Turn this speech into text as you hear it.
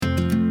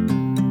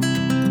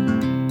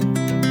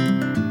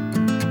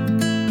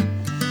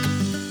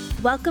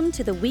Welcome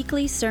to the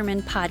weekly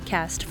sermon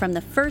podcast from the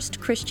First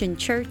Christian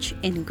Church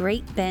in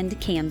Great Bend,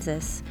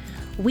 Kansas.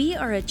 We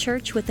are a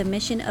church with a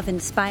mission of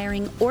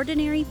inspiring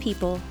ordinary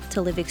people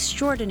to live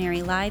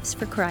extraordinary lives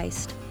for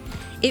Christ.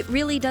 It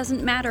really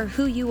doesn't matter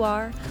who you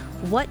are,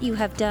 what you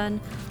have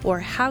done, or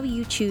how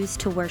you choose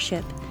to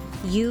worship.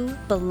 You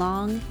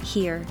belong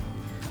here.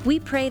 We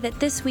pray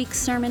that this week's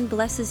sermon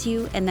blesses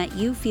you and that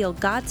you feel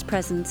God's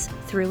presence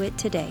through it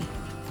today.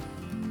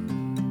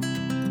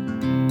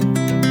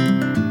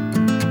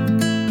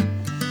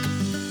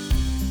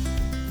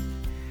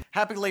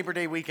 Happy Labor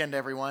Day weekend,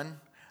 everyone.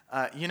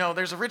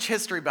 There's a rich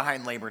history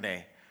behind Labor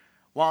Day.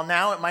 While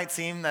now it might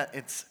seem that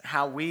it's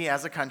how we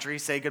as a country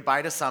say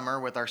goodbye to summer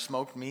with our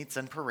smoked meats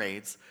and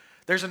parades,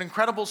 there's an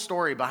incredible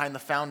story behind the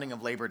founding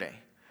of Labor Day.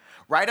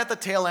 Right at the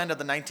tail end of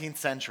the 19th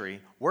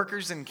century,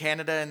 workers in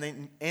Canada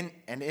and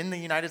in the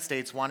United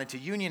States wanted to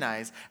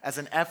unionize as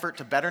an effort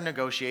to better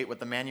negotiate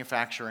with the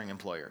manufacturing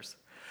employers.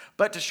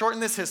 But to shorten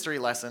this history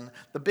lesson,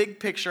 the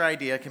big picture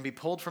idea can be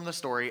pulled from the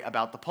story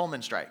about the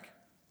Pullman strike.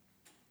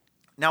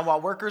 Now,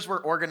 while workers were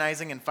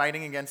organizing and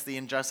fighting against the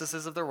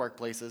injustices of their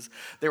workplaces,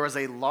 there was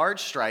a large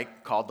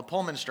strike called the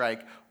Pullman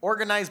Strike,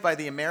 organized by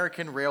the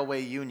American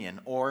Railway Union,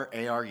 or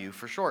ARU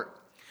for short.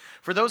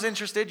 For those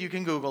interested, you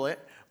can Google it,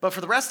 but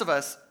for the rest of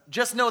us,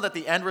 just know that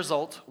the end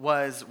result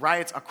was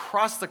riots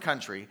across the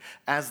country,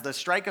 as the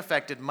strike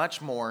affected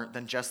much more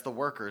than just the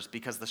workers,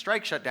 because the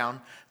strike shut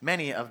down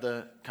many of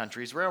the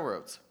country's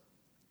railroads.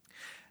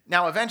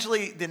 Now,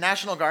 eventually, the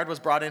National Guard was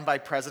brought in by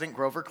President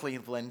Grover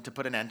Cleveland to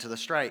put an end to the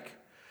strike.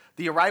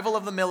 The arrival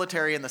of the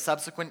military and the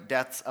subsequent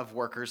deaths of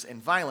workers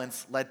in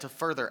violence led to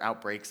further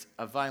outbreaks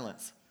of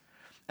violence.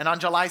 And on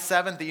July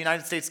 7th, the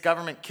United States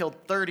government killed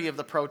 30 of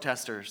the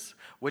protesters,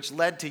 which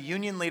led to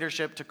union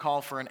leadership to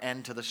call for an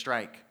end to the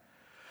strike.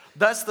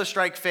 Thus, the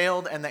strike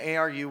failed and the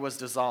ARU was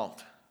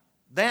dissolved.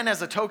 Then,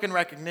 as a token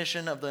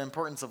recognition of the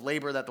importance of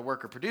labor that the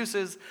worker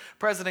produces,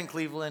 President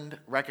Cleveland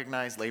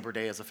recognized Labor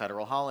Day as a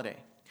federal holiday.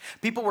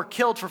 People were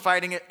killed for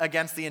fighting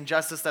against the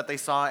injustice that they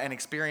saw and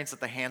experienced at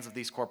the hands of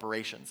these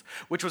corporations,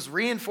 which was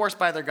reinforced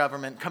by their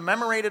government,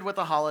 commemorated with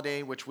a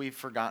holiday which we've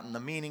forgotten the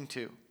meaning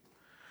to.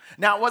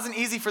 Now, it wasn't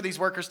easy for these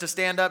workers to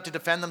stand up to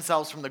defend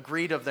themselves from the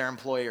greed of their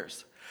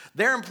employers.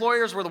 Their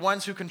employers were the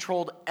ones who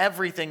controlled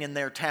everything in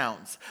their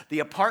towns, the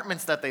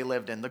apartments that they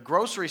lived in, the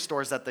grocery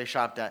stores that they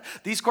shopped at.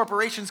 These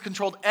corporations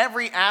controlled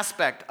every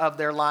aspect of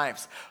their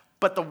lives.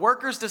 But the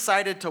workers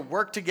decided to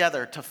work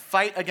together to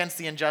fight against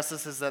the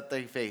injustices that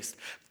they faced.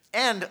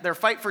 And their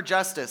fight for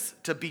justice,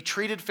 to be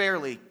treated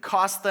fairly,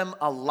 cost them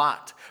a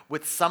lot,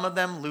 with some of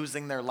them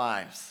losing their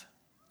lives.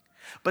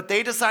 But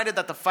they decided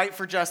that the fight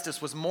for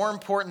justice was more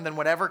important than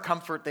whatever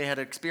comfort they had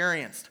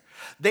experienced.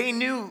 They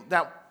knew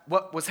that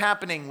what was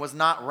happening was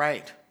not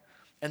right,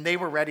 and they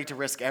were ready to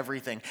risk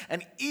everything.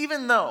 And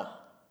even though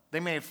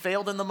they may have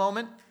failed in the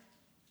moment,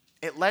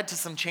 it led to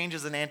some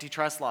changes in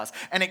antitrust laws,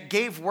 and it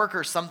gave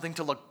workers something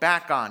to look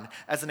back on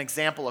as an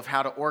example of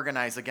how to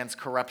organize against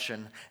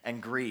corruption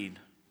and greed.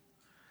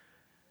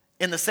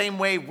 In the same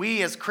way,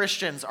 we as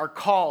Christians are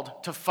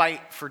called to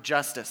fight for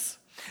justice,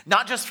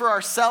 not just for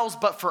ourselves,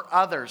 but for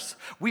others.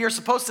 We are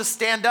supposed to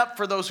stand up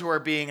for those who are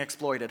being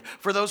exploited,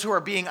 for those who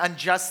are being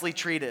unjustly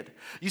treated.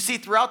 You see,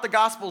 throughout the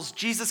Gospels,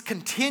 Jesus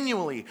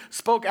continually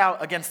spoke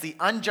out against the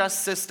unjust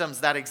systems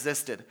that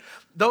existed,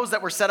 those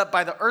that were set up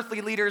by the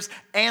earthly leaders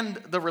and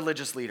the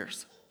religious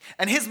leaders.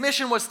 And his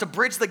mission was to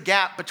bridge the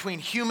gap between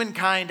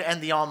humankind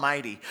and the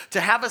Almighty, to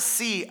have us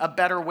see a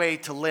better way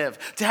to live,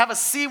 to have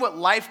us see what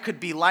life could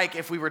be like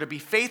if we were to be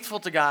faithful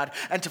to God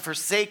and to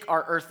forsake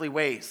our earthly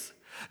ways.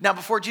 Now,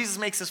 before Jesus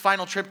makes his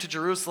final trip to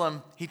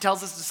Jerusalem, he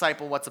tells his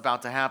disciple what's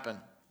about to happen.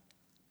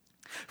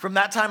 From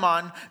that time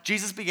on,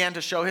 Jesus began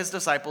to show his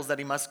disciples that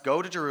he must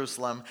go to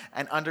Jerusalem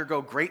and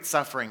undergo great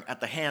suffering at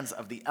the hands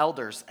of the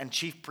elders and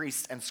chief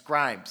priests and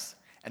scribes,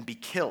 and be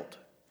killed,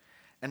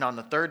 and on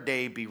the third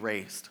day be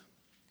raised.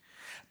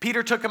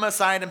 Peter took him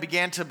aside and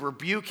began to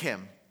rebuke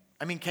him.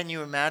 I mean, can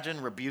you imagine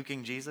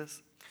rebuking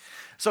Jesus?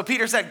 So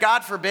Peter said,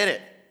 "God forbid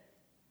it.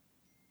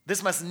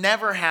 This must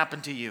never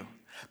happen to you."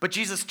 But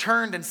Jesus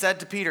turned and said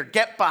to Peter,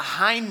 "Get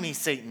behind me,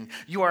 Satan.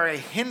 You are a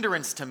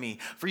hindrance to me,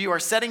 for you are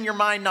setting your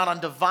mind not on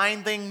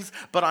divine things,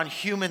 but on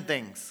human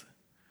things."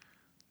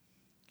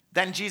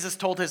 Then Jesus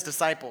told his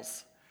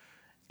disciples,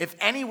 "If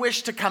any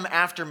wish to come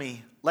after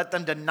me, let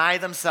them deny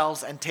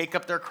themselves and take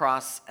up their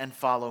cross and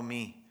follow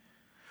me.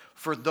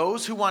 For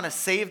those who want to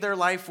save their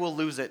life will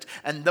lose it,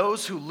 and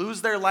those who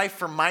lose their life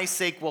for my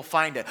sake will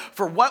find it.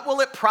 For what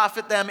will it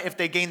profit them if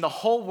they gain the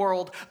whole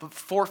world but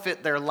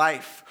forfeit their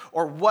life?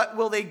 Or what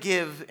will they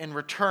give in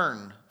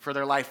return for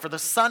their life? For the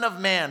Son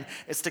of Man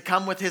is to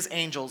come with his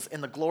angels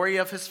in the glory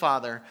of his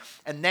Father,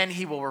 and then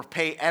he will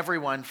repay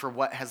everyone for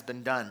what has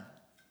been done."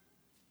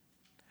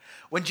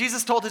 When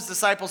Jesus told his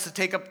disciples to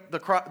take up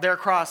their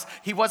cross,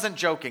 he wasn't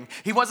joking.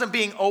 He wasn't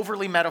being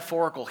overly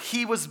metaphorical.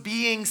 He was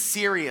being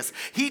serious.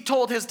 He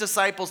told his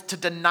disciples to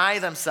deny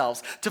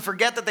themselves, to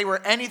forget that they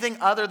were anything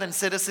other than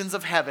citizens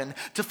of heaven,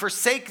 to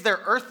forsake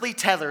their earthly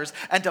tethers,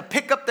 and to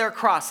pick up their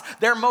cross,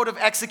 their mode of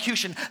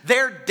execution,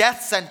 their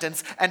death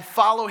sentence, and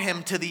follow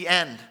him to the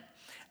end.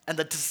 And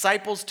the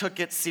disciples took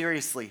it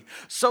seriously.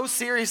 So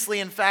seriously,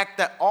 in fact,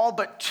 that all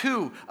but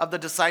 2 of the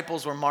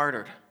disciples were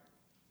martyred.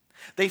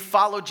 They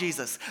followed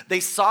Jesus.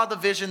 They saw the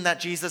vision that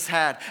Jesus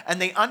had, and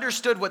they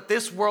understood what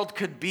this world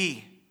could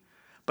be,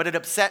 but it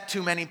upset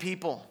too many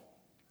people.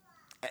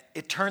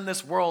 It turned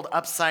this world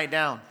upside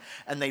down,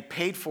 and they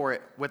paid for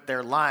it with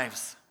their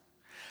lives.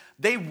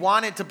 They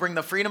wanted to bring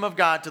the freedom of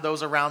God to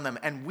those around them,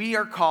 and we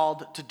are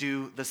called to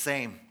do the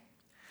same.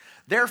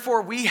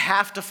 Therefore, we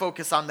have to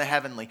focus on the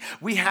heavenly.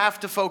 We have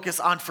to focus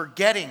on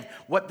forgetting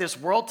what this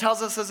world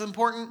tells us is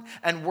important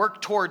and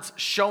work towards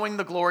showing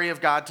the glory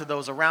of God to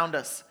those around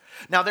us.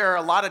 Now, there are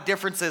a lot of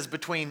differences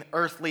between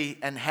earthly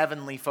and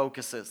heavenly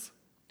focuses.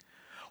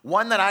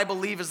 One that I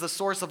believe is the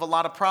source of a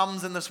lot of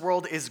problems in this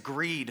world is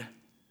greed.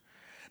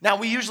 Now,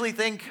 we usually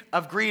think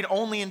of greed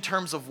only in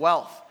terms of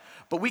wealth,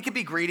 but we can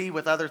be greedy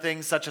with other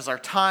things such as our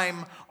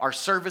time, our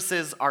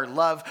services, our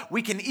love.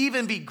 We can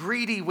even be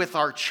greedy with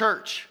our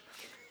church.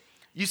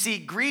 You see,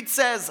 greed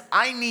says,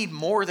 I need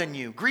more than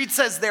you. Greed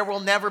says there will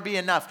never be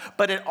enough,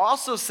 but it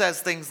also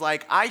says things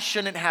like, I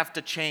shouldn't have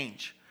to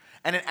change.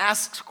 And it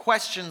asks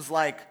questions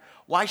like,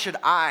 why should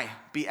I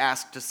be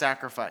asked to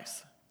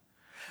sacrifice?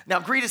 Now,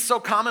 greed is so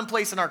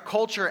commonplace in our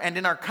culture and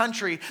in our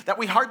country that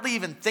we hardly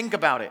even think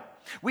about it.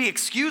 We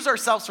excuse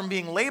ourselves from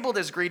being labeled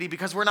as greedy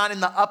because we're not in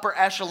the upper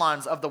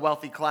echelons of the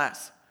wealthy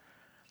class.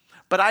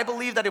 But I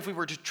believe that if we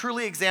were to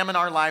truly examine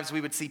our lives,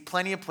 we would see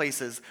plenty of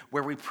places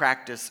where we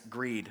practice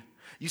greed.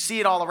 You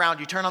see it all around.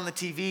 You turn on the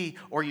TV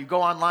or you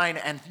go online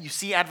and you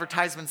see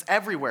advertisements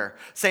everywhere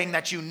saying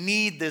that you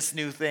need this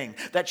new thing,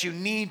 that you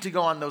need to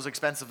go on those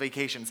expensive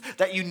vacations,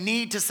 that you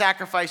need to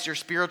sacrifice your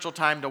spiritual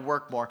time to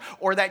work more,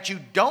 or that you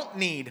don't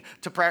need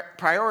to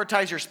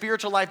prioritize your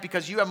spiritual life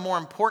because you have more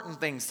important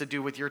things to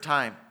do with your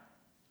time.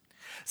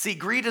 See,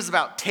 greed is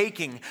about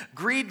taking.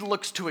 Greed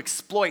looks to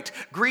exploit.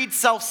 Greed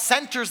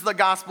self-centers the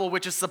gospel,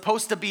 which is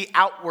supposed to be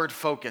outward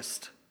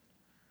focused.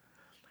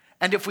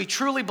 And if we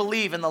truly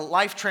believe in the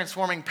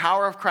life-transforming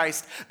power of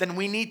Christ, then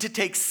we need to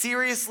take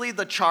seriously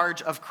the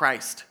charge of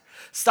Christ.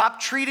 Stop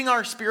treating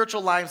our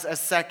spiritual lives as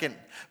second.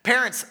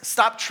 Parents,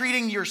 stop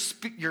treating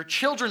your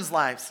children's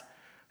lives,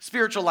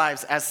 spiritual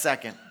lives, as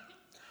second.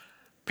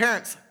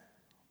 Parents,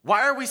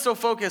 why are we so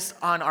focused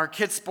on our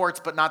kids' sports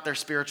but not their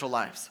spiritual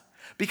lives?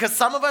 Because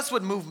some of us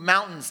would move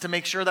mountains to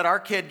make sure that our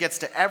kid gets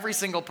to every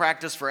single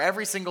practice for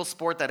every single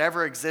sport that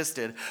ever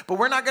existed, but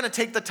we're not going to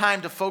take the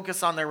time to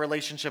focus on their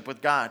relationship with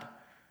God.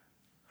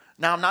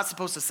 Now, I'm not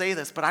supposed to say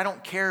this, but I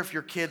don't care if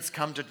your kids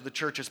come to the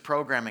church's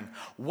programming.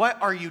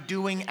 What are you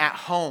doing at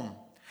home?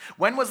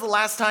 When was the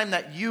last time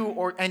that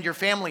you and your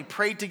family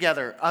prayed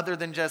together other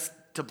than just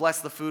to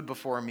bless the food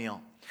before a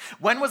meal?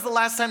 When was the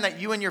last time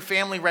that you and your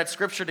family read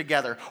scripture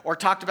together or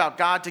talked about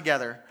God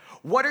together?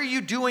 What are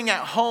you doing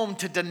at home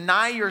to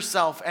deny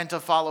yourself and to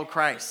follow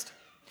Christ?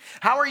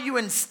 How are you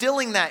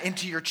instilling that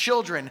into your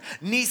children,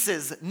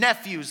 nieces,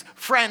 nephews,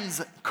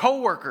 friends,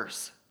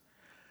 coworkers?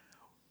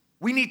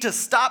 We need to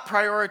stop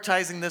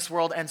prioritizing this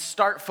world and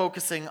start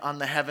focusing on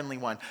the heavenly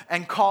one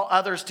and call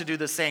others to do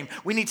the same.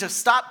 We need to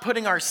stop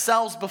putting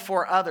ourselves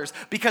before others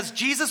because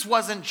Jesus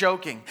wasn't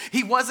joking.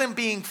 He wasn't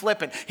being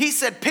flippant. He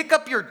said, pick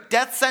up your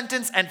death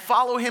sentence and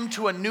follow him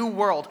to a new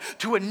world,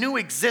 to a new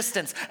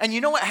existence. And you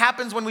know what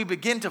happens when we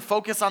begin to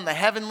focus on the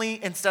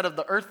heavenly instead of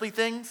the earthly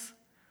things?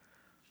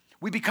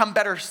 We become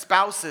better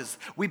spouses.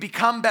 We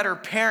become better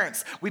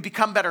parents. We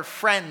become better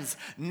friends,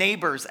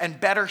 neighbors,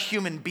 and better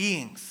human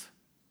beings.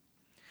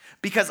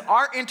 Because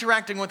our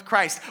interacting with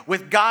Christ,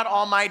 with God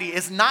Almighty,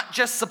 is not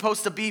just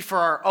supposed to be for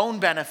our own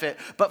benefit,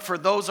 but for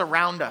those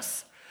around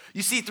us.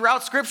 You see,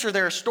 throughout Scripture,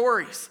 there are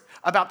stories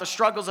about the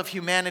struggles of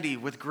humanity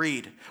with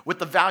greed, with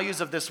the values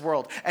of this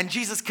world. And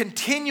Jesus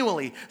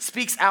continually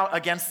speaks out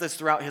against this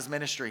throughout his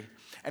ministry.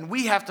 And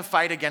we have to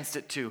fight against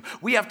it too.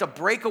 We have to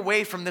break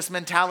away from this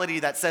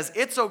mentality that says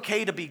it's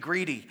okay to be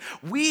greedy.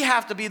 We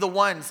have to be the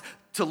ones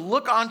to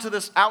look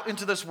out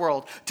into this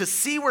world, to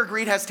see where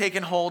greed has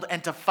taken hold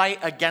and to fight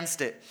against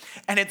it.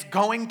 And it's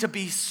going to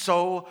be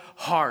so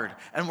hard.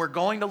 And we're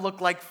going to look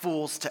like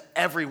fools to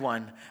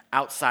everyone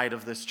outside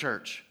of this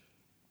church.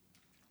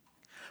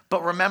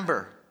 But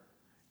remember,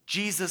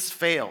 Jesus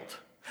failed.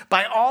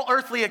 By all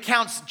earthly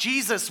accounts,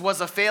 Jesus was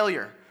a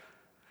failure.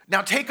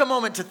 Now take a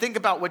moment to think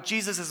about what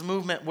Jesus'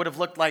 movement would have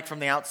looked like from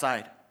the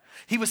outside.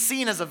 He was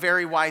seen as a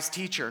very wise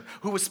teacher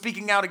who was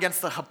speaking out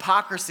against the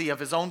hypocrisy of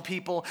his own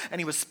people, and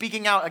he was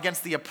speaking out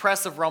against the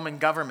oppressive Roman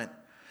government.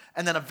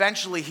 And then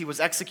eventually he was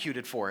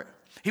executed for it.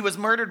 He was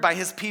murdered by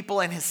his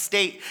people and his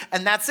state,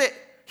 and that's it.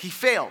 He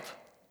failed.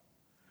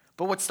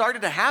 But what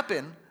started to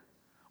happen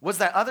was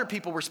that other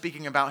people were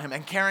speaking about him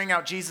and carrying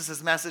out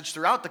Jesus' message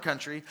throughout the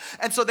country,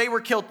 and so they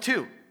were killed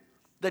too.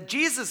 The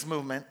Jesus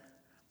movement,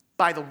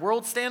 by the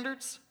world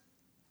standards,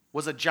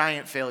 was a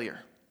giant failure.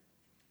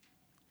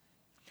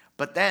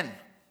 But then,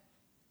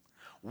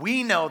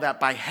 we know that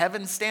by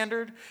heaven's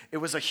standard, it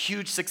was a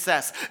huge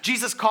success.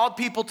 Jesus called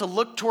people to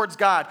look towards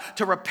God,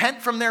 to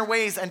repent from their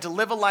ways, and to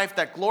live a life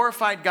that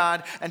glorified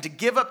God, and to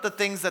give up the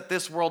things that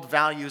this world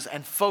values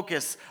and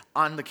focus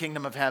on the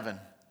kingdom of heaven.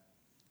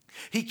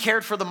 He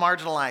cared for the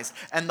marginalized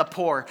and the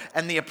poor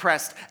and the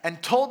oppressed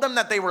and told them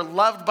that they were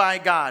loved by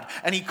God.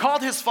 And he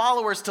called his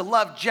followers to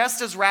love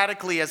just as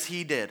radically as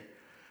he did.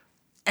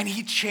 And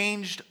he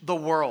changed the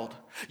world.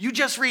 You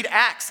just read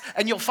Acts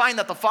and you'll find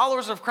that the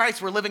followers of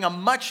Christ were living a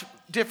much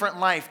different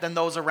life than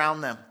those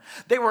around them.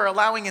 They were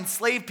allowing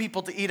enslaved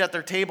people to eat at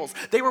their tables.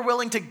 They were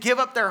willing to give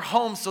up their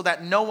homes so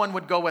that no one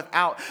would go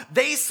without.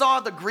 They saw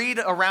the greed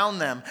around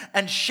them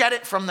and shed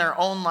it from their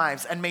own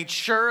lives and made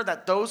sure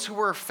that those who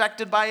were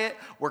affected by it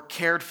were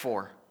cared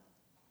for.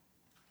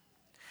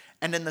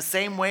 And in the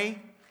same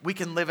way, we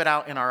can live it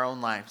out in our own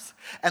lives.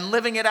 And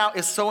living it out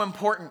is so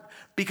important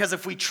because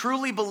if we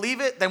truly believe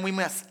it, then we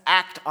must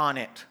act on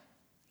it.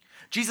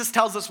 Jesus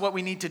tells us what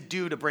we need to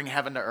do to bring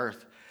heaven to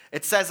earth.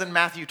 It says in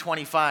Matthew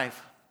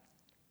 25,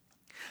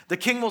 "The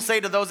king will say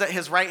to those at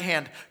his right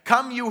hand,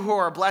 'Come, you who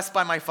are blessed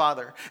by my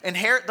Father,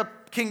 inherit the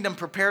kingdom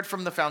prepared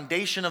from the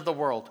foundation of the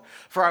world.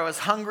 For I was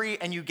hungry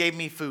and you gave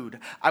me food.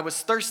 I was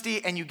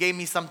thirsty and you gave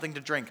me something to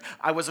drink.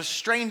 I was a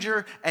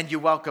stranger and you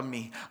welcomed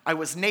me. I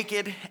was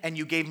naked and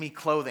you gave me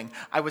clothing.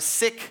 I was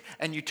sick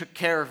and you took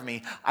care of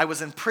me. I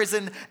was in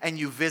prison and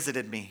you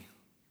visited me.'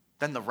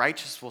 Then the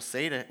righteous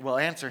will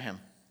answer him,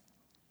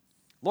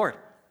 'Lord,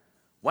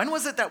 when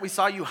was it that we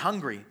saw you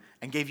hungry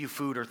and gave you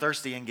food, or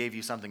thirsty and gave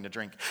you something to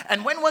drink?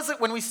 And when was it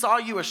when we saw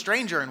you a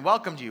stranger and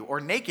welcomed you, or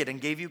naked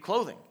and gave you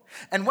clothing?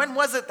 And when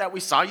was it that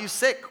we saw you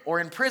sick or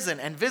in prison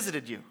and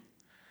visited you?'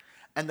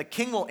 And the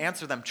king will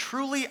answer them,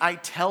 'Truly I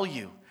tell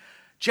you,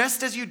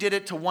 just as you did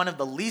it to one of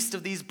the least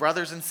of these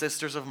brothers and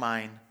sisters of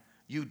mine,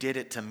 you did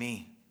it to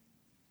me.'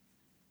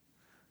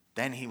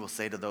 Then he will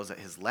say to those at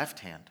his left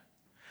hand,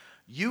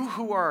 'You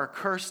who are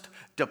accursed,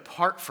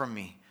 depart from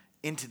me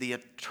into the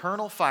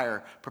eternal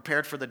fire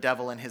prepared for the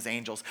devil and his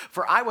angels.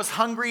 For I was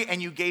hungry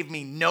and you gave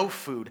me no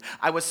food.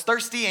 I was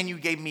thirsty and you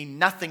gave me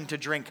nothing to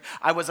drink.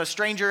 I was a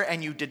stranger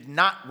and you did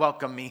not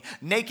welcome me.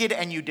 Naked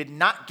and you did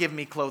not give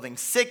me clothing.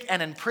 Sick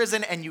and in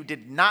prison and you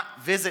did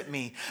not visit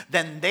me.'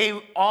 Then they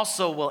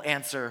also will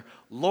answer,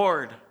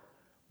 'Lord,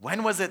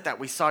 when was it that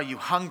we saw you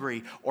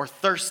hungry or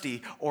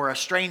thirsty or a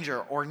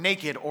stranger or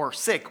naked or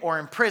sick or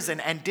in prison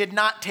and did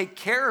not take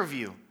care of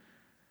you?'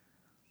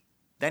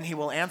 Then he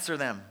will answer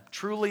them,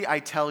 'Truly I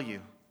tell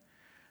you,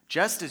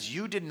 just as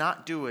you did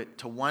not do it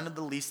to one of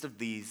the least of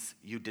these,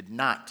 you did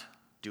not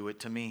do it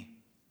to me.'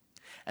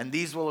 And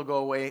these will go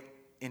away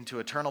into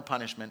eternal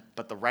punishment,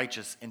 but the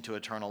righteous into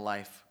eternal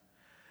life."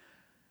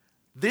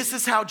 This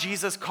is how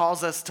Jesus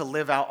calls us to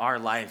live out our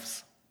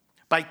lives,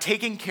 by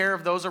taking care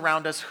of those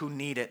around us who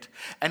need it.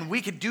 And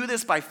we could do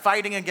this by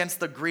fighting against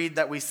the greed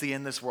that we see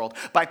in this world,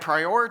 by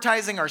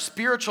prioritizing our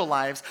spiritual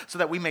lives so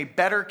that we may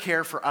better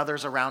care for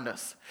others around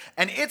us.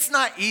 And it's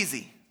not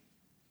easy.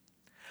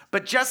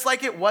 But just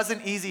like it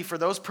wasn't easy for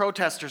those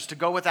protesters to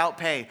go without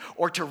pay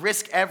or to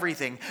risk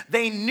everything,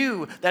 they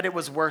knew that it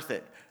was worth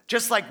it.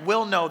 Just like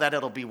we'll know that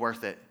it'll be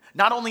worth it,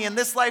 not only in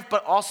this life,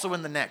 but also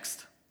in the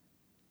next.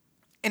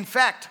 In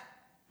fact,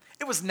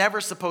 it was never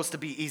supposed to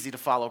be easy to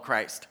follow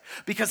Christ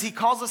because he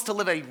calls us to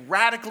live a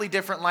radically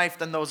different life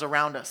than those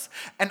around us.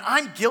 And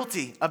I'm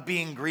guilty of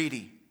being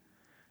greedy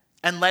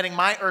and letting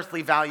my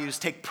earthly values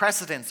take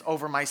precedence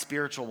over my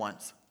spiritual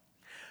ones.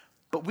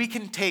 But we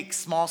can take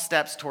small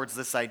steps towards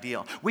this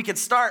ideal. We can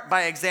start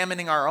by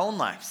examining our own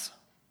lives.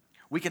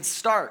 We can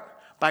start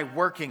by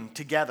working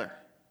together.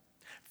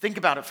 Think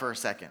about it for a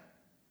second.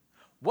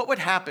 What would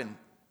happen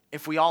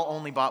if we all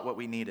only bought what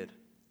we needed?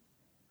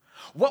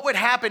 What would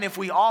happen if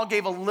we all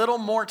gave a little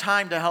more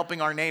time to helping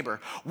our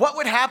neighbor? What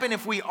would happen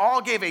if we all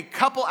gave a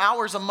couple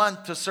hours a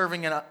month to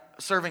serving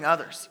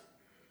others?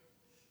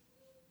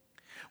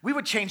 We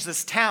would change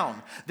this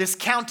town, this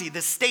county,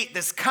 this state,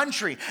 this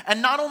country.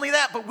 And not only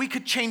that, but we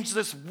could change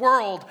this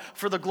world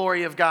for the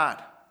glory of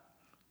God.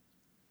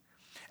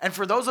 And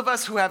for those of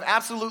us who have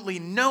absolutely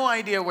no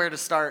idea where to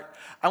start,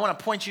 I want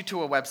to point you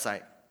to a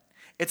website.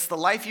 It's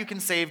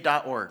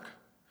thelifeyoucansave.org.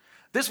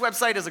 This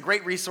website is a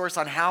great resource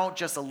on how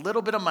just a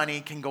little bit of money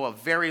can go a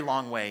very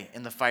long way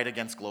in the fight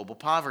against global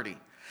poverty.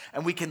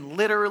 And we can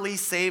literally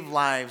save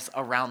lives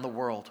around the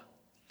world.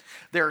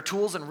 There are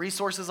tools and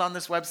resources on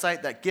this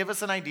website that give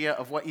us an idea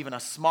of what even a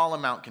small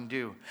amount can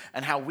do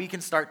and how we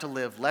can start to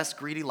live less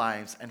greedy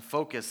lives and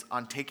focus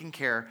on taking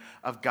care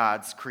of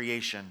God's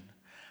creation.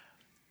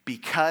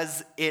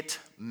 Because it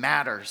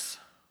matters.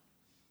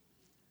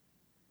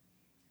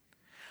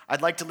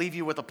 I'd like to leave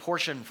you with a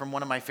portion from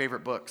one of my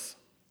favorite books.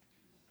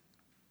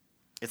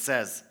 It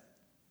says,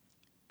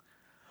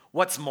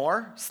 "What's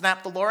more,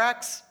 snapped the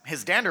Lorax,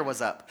 his dander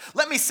was up.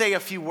 Let me say a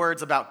few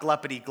words about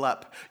gluppity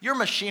glup. Your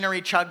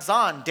machinery chugs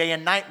on day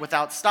and night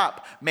without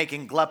stop,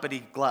 making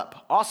gluppity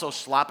glup, also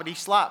sloppity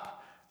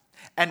slop.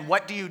 And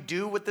what do you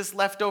do with this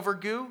leftover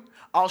goo?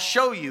 I'll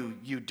show you,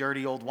 you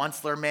dirty old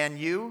Onceler man,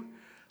 you.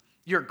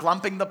 You're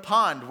glumping the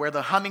pond where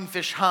the humming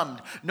fish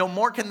hummed. No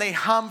more can they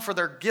hum, for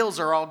their gills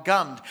are all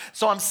gummed.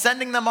 So I'm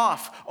sending them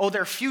off. Oh,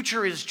 their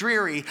future is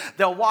dreary.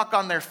 They'll walk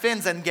on their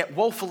fins and get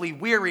woefully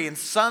weary in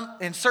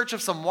search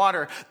of some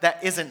water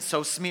that isn't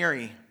so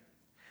smeary.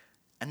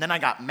 And then I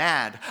got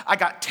mad. I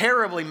got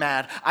terribly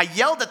mad. I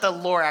yelled at the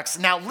Lorax,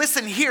 "Now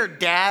listen here,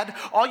 Dad.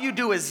 All you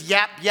do is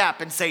yap,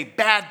 yap and say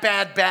bad,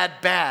 bad,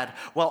 bad, bad.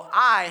 Well,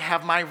 I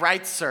have my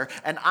rights, sir,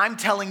 and I'm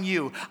telling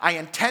you, I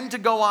intend to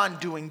go on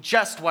doing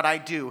just what I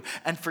do.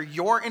 And for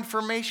your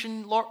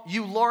information,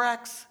 you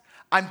Lorax,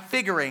 I'm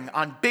figuring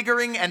on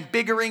biggering and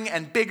biggering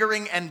and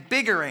biggering and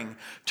biggering,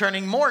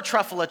 turning more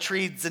truffula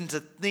trees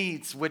into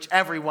needs, which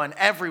everyone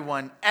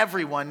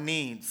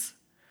needs."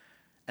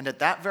 And at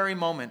that very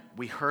moment,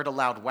 we heard a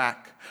loud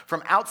whack.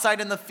 From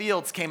outside in the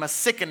fields came a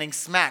sickening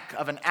smack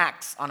of an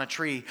axe on a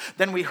tree.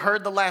 Then we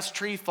heard the last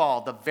tree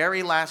fall, the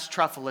very last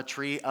truffula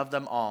tree of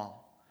them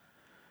all.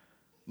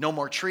 No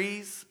more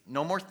trees,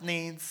 no more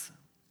needs,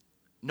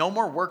 no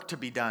more work to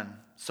be done.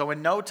 So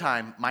in no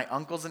time, my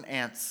uncles and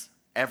aunts,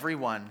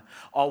 everyone,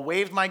 all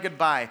waved my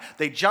goodbye.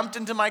 They jumped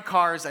into my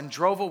cars and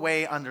drove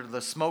away under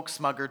the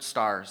smoke-smuggered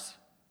stars.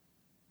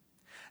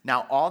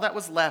 Now all that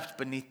was left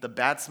beneath the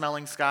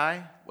bad-smelling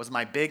sky was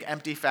my big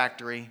empty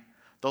factory,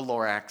 the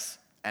Lorax,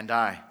 and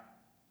I.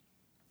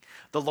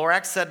 The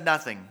Lorax said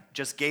nothing,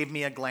 just gave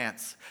me a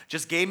glance,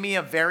 just gave me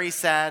a very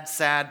sad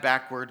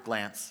backward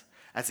glance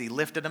as he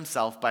lifted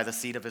himself by the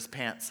seat of his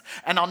pants.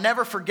 And I'll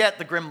never forget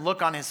the grim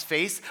look on his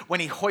face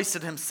when he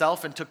hoisted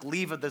himself and took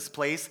leave of this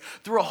place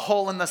through a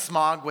hole in the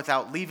smog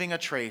without leaving a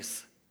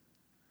trace.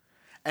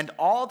 And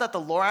all that the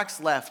Lorax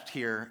left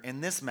here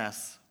in this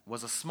mess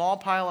was a small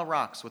pile of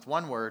rocks with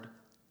one word,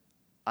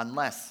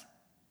 unless.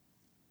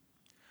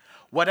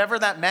 Whatever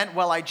that meant,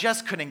 well, I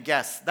just couldn't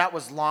guess. That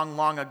was long,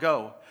 long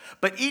ago.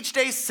 But each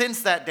day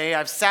since that day,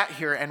 I've sat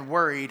here and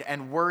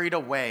worried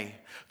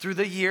away. Through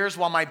the years,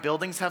 while my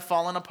buildings have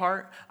fallen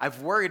apart,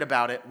 I've worried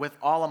about it with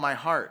all of my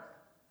heart.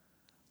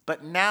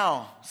 But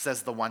now,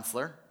 says the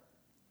Onceler,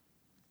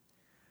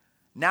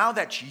 now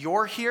that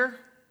you're here,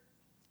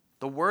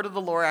 the word of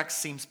the Lorax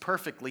seems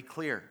perfectly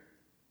clear.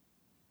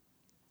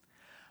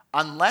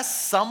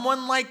 Unless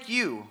someone like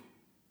you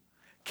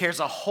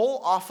cares a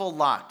whole awful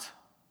lot,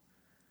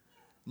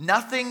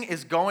 nothing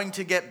is going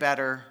to get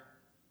better.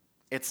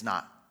 It's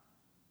not.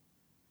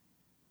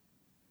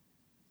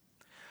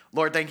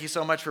 Lord, thank you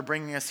so much for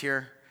bringing us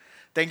here.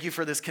 Thank you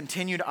for this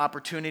continued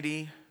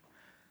opportunity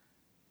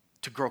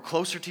to grow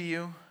closer to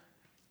you.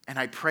 And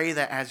I pray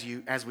that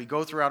as we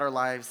go throughout our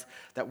lives,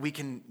 that we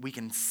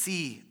can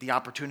see the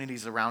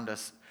opportunities around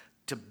us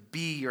to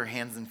be your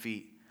hands and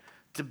feet,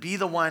 to be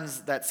the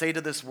ones that say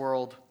to this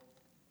world,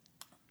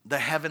 the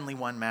heavenly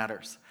one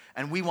matters,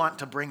 and we want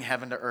to bring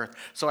heaven to earth.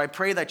 So I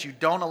pray that you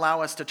don't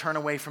allow us to turn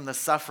away from the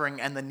suffering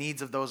and the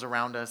needs of those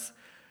around us,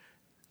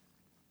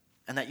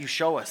 and that you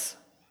show us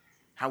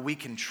how we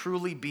can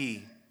truly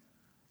be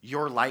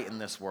your light in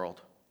this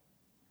world.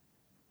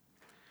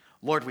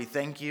 Lord, we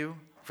thank you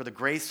for the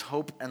grace,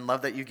 hope, and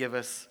love that you give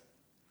us.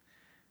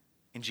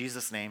 In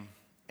Jesus' name,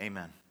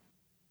 amen.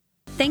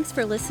 Thanks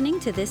for listening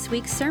to this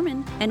week's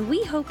sermon, and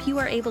we hope you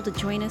are able to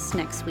join us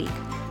next week.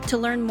 To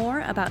learn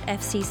more about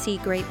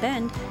FCC Great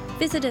Bend,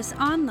 visit us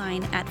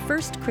online at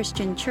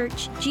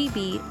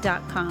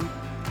firstchristianchurchgb.com.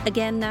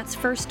 Again, that's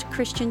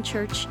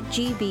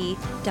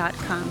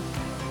firstchristianchurchgb.com.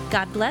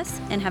 God bless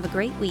and have a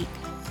great week.